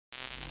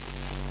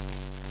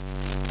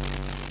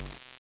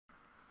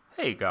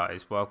Hey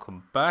guys,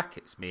 welcome back.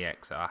 It's me,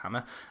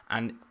 xrhammer,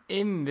 and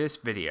in this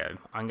video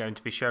I'm going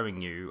to be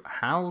showing you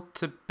how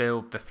to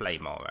build the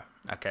flame aura.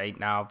 Okay,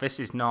 now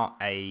this is not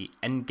a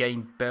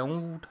endgame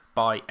build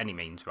by any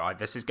means, right?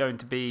 This is going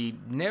to be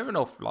near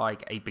enough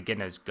like a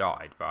beginner's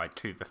guide, right,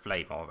 to the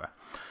flame aura.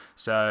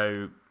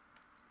 So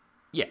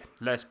yeah,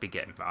 let's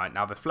begin. Right,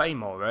 now the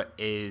flame aura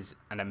is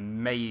an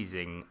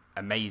amazing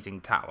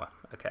tower.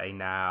 Okay,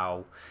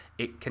 now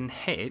it can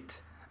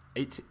hit,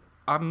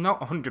 I'm not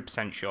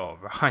 100% sure,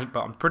 right,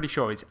 but I'm pretty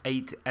sure it's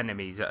 8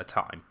 enemies at a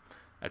time,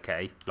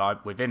 okay,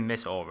 like within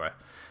this aura,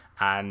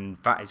 and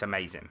that is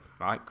amazing,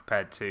 right,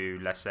 compared to,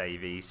 let's say,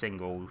 the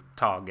single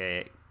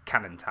target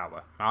cannon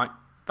tower, right,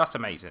 that's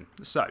amazing.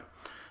 So,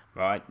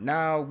 right,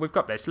 now we've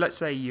got this, let's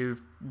say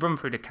you've run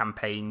through the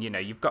campaign,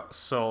 you've got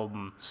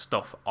some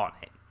stuff on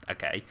it,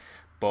 okay,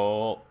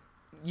 but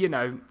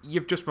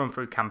you've just run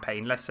through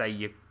campaign, let's say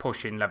you're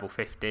pushing level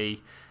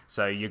 50,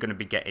 so you're going to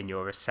be getting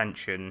your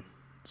ascension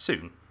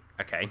soon.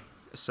 Okay,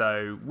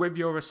 so with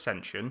your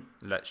ascension,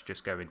 let's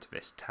just go into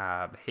this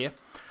tab here.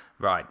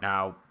 Right,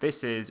 now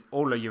this is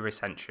all of your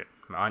ascension,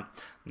 right?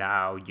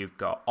 Now you've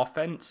got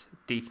offense,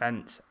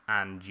 defense,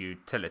 and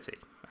utility.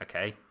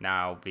 Okay,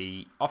 now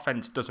the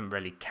offense doesn't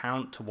really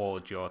count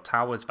towards your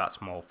towers, that's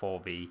more for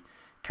the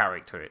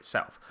character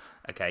itself.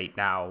 Okay,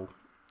 now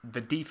the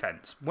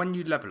defense, when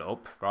you level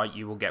up, right,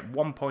 you will get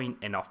 1 point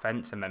in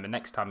offense, and then the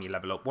next time you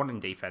level up, 1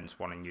 in defense,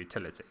 1 in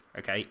utility.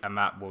 Okay, and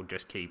that will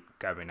just keep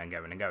going and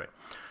going and going.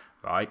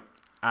 Right,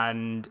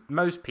 and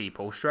most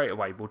people straight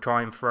away will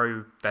try and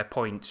throw their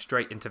points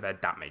straight into their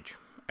damage.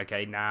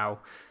 Okay, now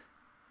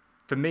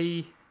for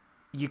me,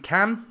 you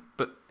can,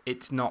 but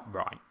it's not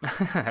right.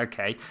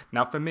 Okay,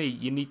 now for me,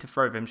 you need to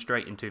throw them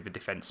straight into the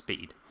defense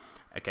speed.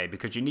 Okay,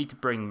 because you need to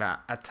bring that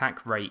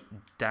attack rate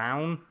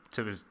down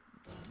to as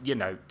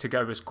to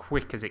go as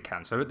quick as it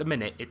can. So at the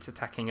minute, it's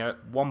attacking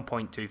at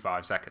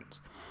 1.25 seconds.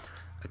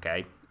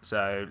 Okay,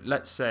 so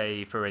let's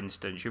say, for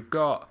instance, you've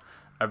got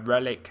a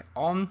relic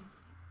on,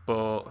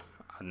 but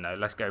I don't know,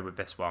 let's go with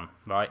this one,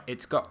 right?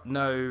 It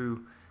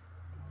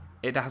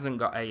hasn't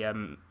got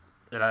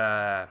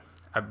a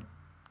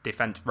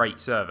defense rate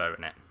servo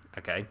in it.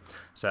 Okay,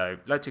 so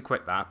let's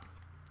equip that,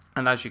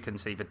 and as you can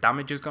see, the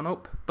damage has gone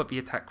up, but the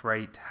attack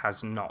rate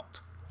has not.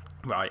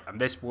 Right, and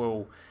this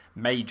will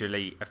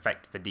majorly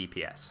affect the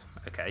DPS,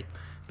 okay,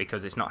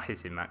 because it's not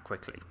hitting that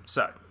quickly.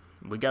 So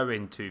we go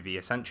into the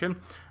ascension,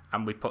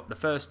 and we put the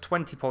first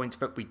 20 points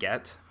that we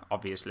get,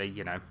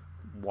 obviously,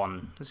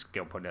 one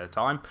skill point at a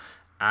time,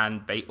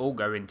 and they all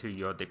go into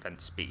your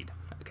defense speed.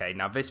 Okay,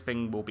 now this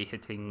thing will be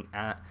hitting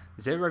at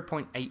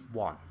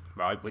 0.81,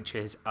 right, which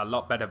is a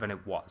lot better than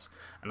it was.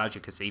 And as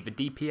you can see, the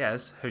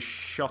DPS has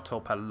shot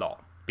up a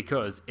lot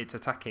because it's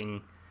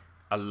attacking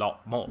a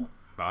lot more,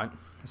 right?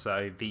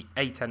 So the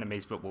 8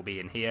 enemies that will be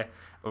in here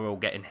are all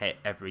getting hit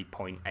every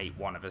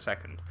 0.81 of a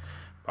second.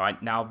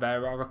 Right, now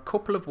there are a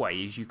couple of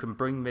ways you can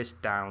bring this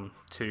down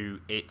to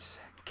its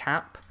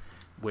cap,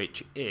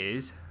 which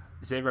is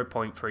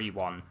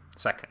 0.31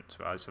 seconds,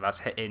 right? So that's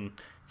hitting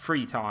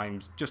 3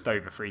 times, just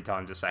over 3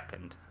 times a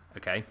second,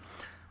 okay?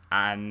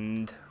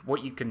 And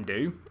what you can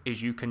do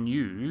is you can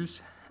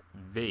use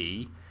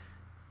the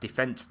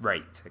defense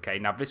rate, okay?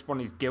 Now this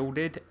one is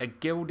gilded. A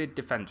gilded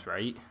defense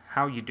rate,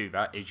 how you do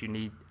that is you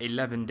need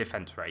 11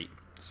 defense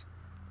rates,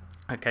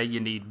 okay? You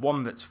need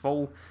one that's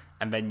full,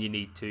 and then you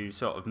need to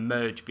sort of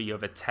merge the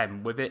other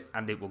 10 with it,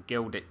 and it will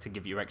gild it to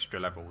give you extra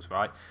levels,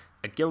 right?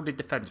 A gilded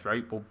defense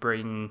rate will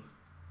bring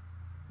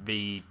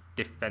the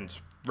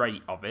defense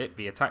rate of it,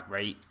 the attack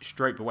rate,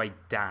 straight away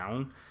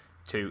down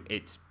to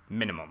its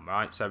minimum,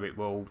 right? So it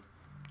will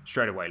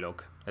straight away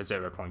look at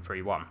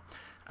 0.31.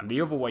 And the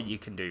other way you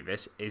can do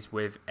this is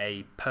with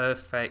a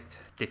perfect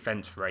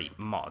defense rate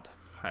mod,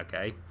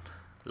 okay?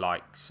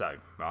 Like so,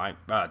 right?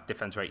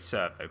 Defense rate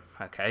servo,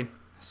 okay?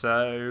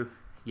 So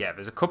yeah,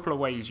 there's a couple of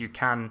ways you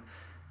can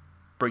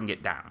bring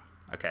it down,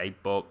 okay?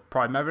 But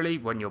primarily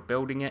when you're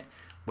building it,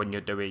 when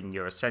you're doing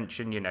your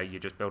ascension, you're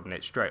just building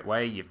it straight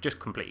away, you've just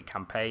completed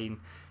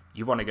campaign,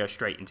 you want to go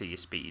straight into your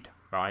speed,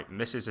 right?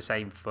 And this is the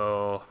same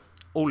for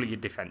all of your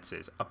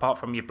defenses, apart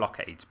from your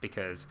blockades,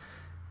 because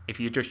if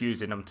you're just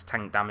using them to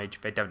tank damage,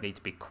 they don't need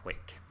to be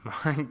quick,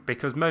 right?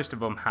 Because most of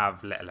them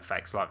have little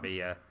effects, like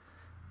the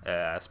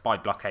spy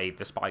blockade,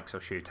 the spikes will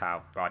shoot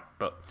out, right?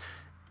 But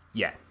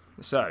yeah,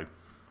 so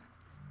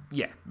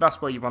yeah,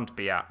 that's where you want to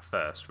be at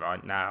first,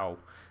 right? Now,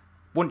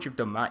 once you've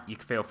done that, you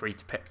can feel free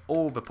to put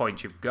all the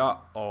points you've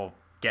got, or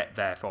get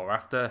therefore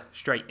after,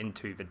 straight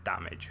into the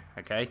damage,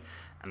 okay?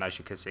 And as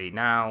you can see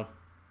now,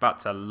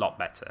 that's a lot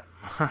better.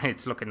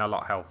 It's looking a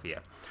lot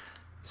healthier.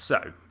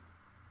 So,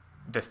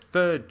 the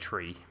third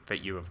tree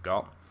that you have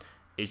got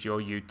is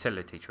your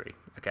utility tree,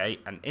 okay?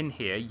 And in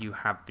here, you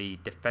have the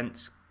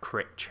defense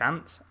crit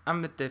chance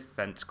and the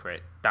defense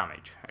crit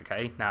damage,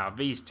 okay? Now,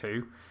 these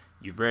two,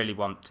 you really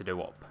want to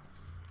do up,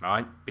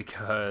 right?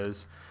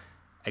 Because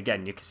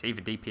again, you can see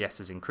the DPS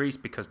has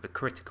increased because the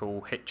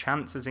critical hit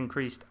chance has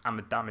increased, and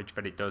the damage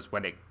that it does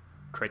when it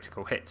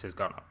critical hits has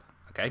gone up,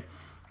 okay?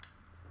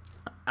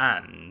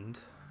 And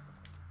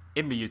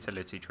in the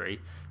utility tree,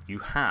 you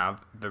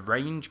have the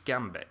range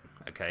gambit.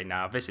 Okay,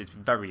 now this is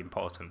very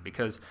important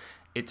because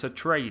it's a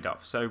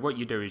trade-off. So what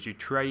you do is you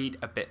trade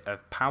a bit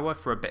of power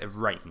for a bit of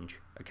range.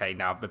 Okay,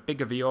 now the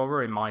bigger the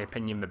aura, in my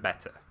opinion, the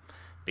better,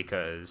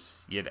 because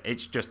you know,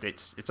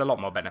 it's a lot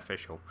more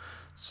beneficial.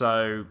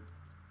 So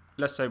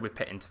let's say we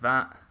put into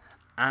that,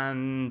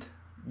 and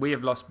we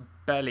have lost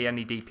barely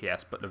any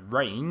DPS, but the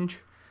range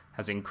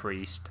has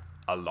increased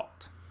a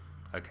lot.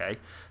 Okay,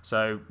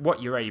 so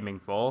what you're aiming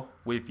for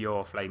with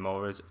your flame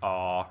auras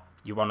are,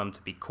 you want them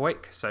to be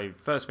quick. So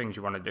first things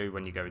you want to do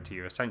when you go into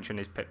your ascension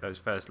is put those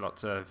first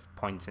lots of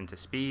points into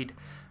speed,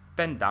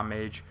 then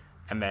damage,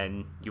 and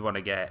then you want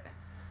to get,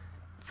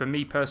 for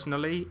me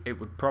personally, it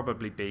would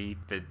probably be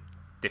the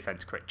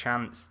defense crit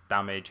chance,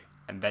 damage,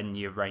 and then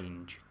your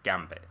range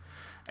gambit.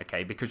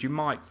 Okay, because you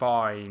might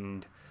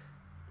find,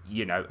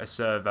 you know, a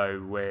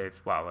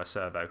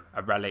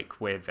relic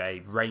with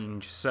a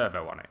range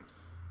servo on it.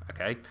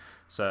 Okay,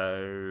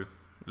 so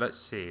let's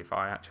see if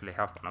I actually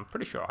have one. I'm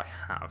pretty sure I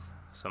have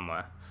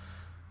somewhere.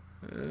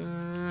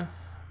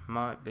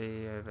 Might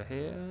be over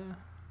here.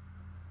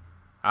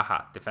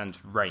 Aha,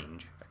 defense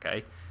range.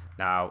 Okay,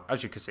 now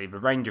as you can see, the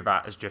range of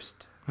that has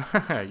just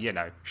you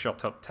know,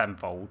 shot up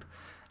tenfold,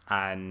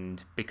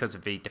 and because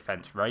of the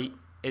defense rate,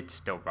 it's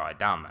still right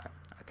down there.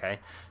 Okay,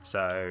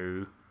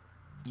 so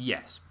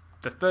yes,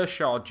 the first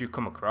shard you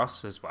come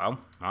across as well,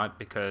 right,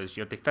 because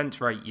your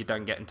defense rate you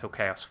don't get until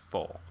Chaos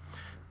 4.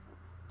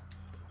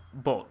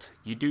 But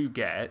you do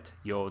get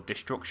your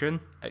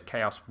destruction at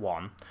Chaos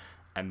 1,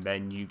 and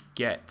then you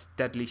get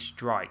deadly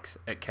strikes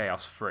at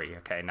Chaos 3.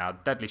 Okay, now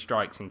deadly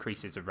strikes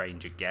increases the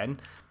range again.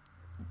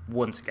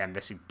 Once again,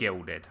 this is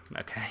gilded,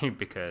 okay,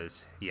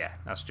 because yeah,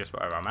 that's just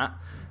where I'm at.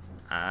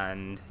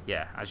 And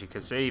yeah, as you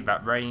can see,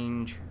 that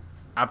range,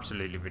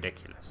 absolutely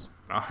ridiculous,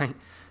 right?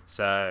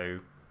 So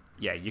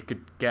yeah, you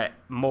could get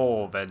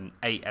more than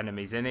 8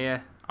 enemies in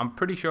here. I'm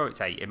pretty sure it's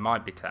 8, it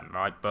might be 10,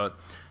 right? But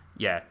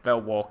yeah, they'll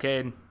walk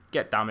in,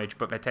 get damage,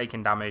 but they're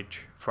taking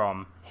damage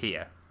from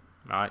here,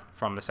 right?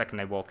 From the second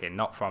they walk in,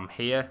 not from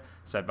here.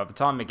 So by the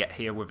time they get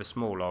here with a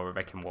small aura,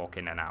 they can walk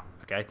in and out,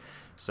 okay?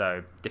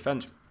 So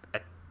defense,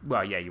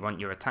 well, yeah, you want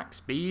your attack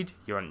speed,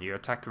 you want your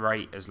attack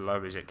rate as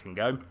low as it can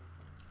go,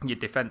 your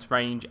defense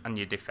range, and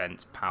your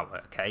defense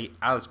power, okay?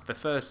 As the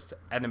first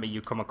enemy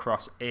you come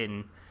across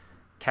in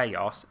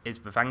Chaos is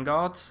the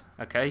Vanguards,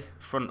 okay?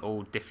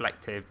 Frontal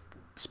deflective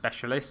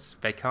specialists.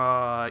 They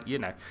can't, you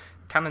know,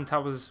 cannon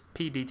towers,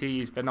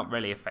 PDTs, they're not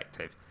really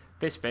effective.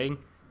 This thing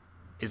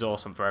is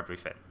awesome for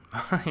everything.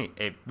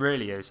 It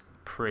really is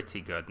pretty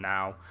good.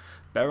 Now,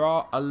 there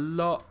are a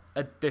lot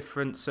of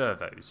different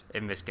servos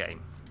in this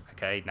game.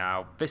 Okay,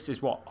 now this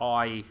is what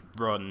I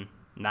run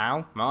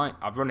now, right?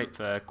 I've run it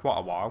for quite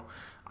a while.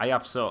 I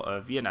have sort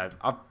of, you know,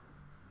 I've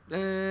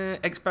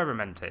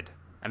experimented,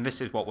 and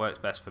this is what works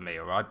best for me,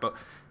 alright? But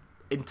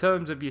in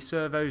terms of your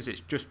servos,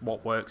 it's just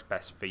what works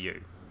best for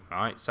you.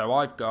 Right, so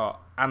I've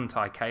got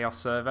anti-chaos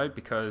servo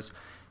because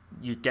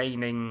you're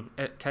gaining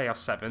at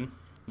Chaos 7,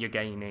 you're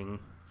gaining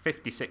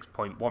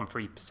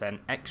 56.13%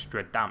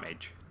 extra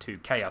damage to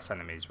chaos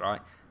enemies,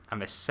 right?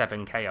 And there's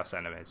 7 chaos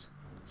enemies.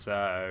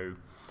 So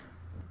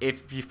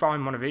if you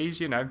find one of these,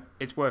 you know,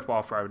 it's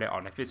worthwhile throwing it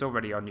on. If it's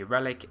already on your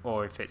relic,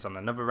 or if it's on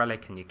another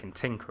relic and you can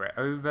tinker it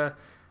over,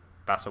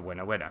 that's a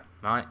winner,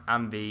 right?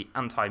 And the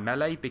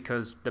anti-melee,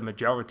 because the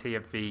majority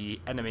of the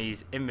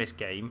enemies in this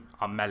game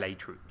are melee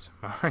troops,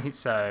 right?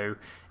 So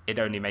it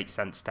only makes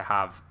sense to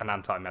have an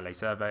anti-melee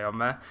servo on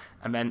there.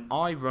 And then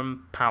I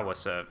run power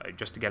servo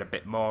just to get a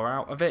bit more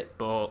out of it,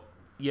 but,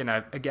 you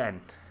know, again,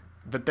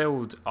 the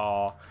builds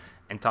are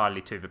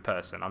entirely to the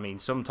person. I mean,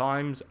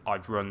 sometimes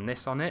I've run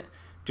this on it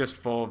just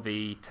for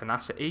the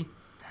tenacity,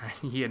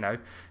 you know,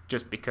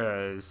 just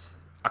because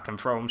I can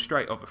throw them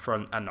straight up the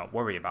front and not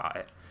worry about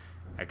it.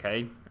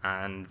 Okay,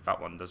 and that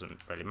one doesn't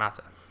really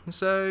matter.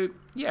 So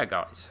yeah,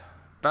 guys,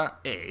 that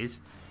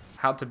is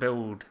how to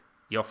build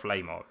your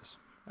flame auras.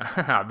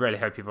 I really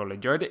hope you've all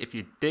enjoyed it. If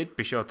you did,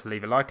 be sure to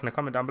leave a like and a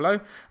comment down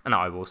below, and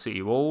I will see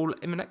you all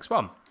in the next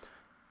one.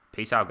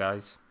 Peace out,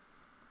 guys.